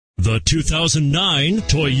The 2009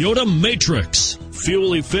 Toyota Matrix.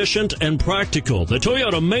 Fuel efficient and practical, the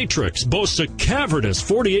Toyota Matrix boasts a cavernous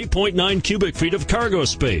 48.9 cubic feet of cargo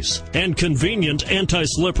space and convenient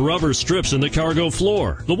anti-slip rubber strips in the cargo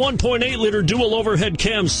floor. The 1.8-liter dual overhead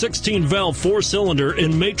cam 16-valve 4-cylinder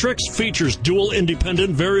in Matrix features dual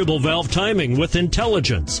independent variable valve timing with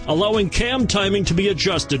intelligence, allowing cam timing to be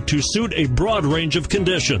adjusted to suit a broad range of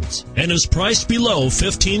conditions, and is priced below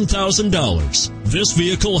 $15,000. This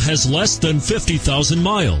vehicle has less than 50,000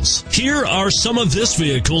 miles. Here are some of this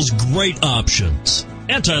vehicle's great options: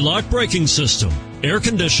 anti-lock braking system, air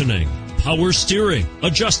conditioning, power steering,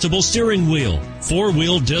 adjustable steering wheel,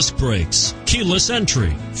 4-wheel disc brakes, keyless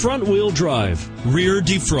entry, front-wheel drive, rear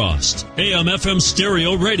defrost, AM/FM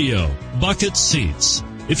stereo radio, bucket seats.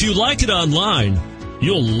 If you like it online,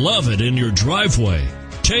 you'll love it in your driveway.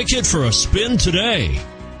 Take it for a spin today.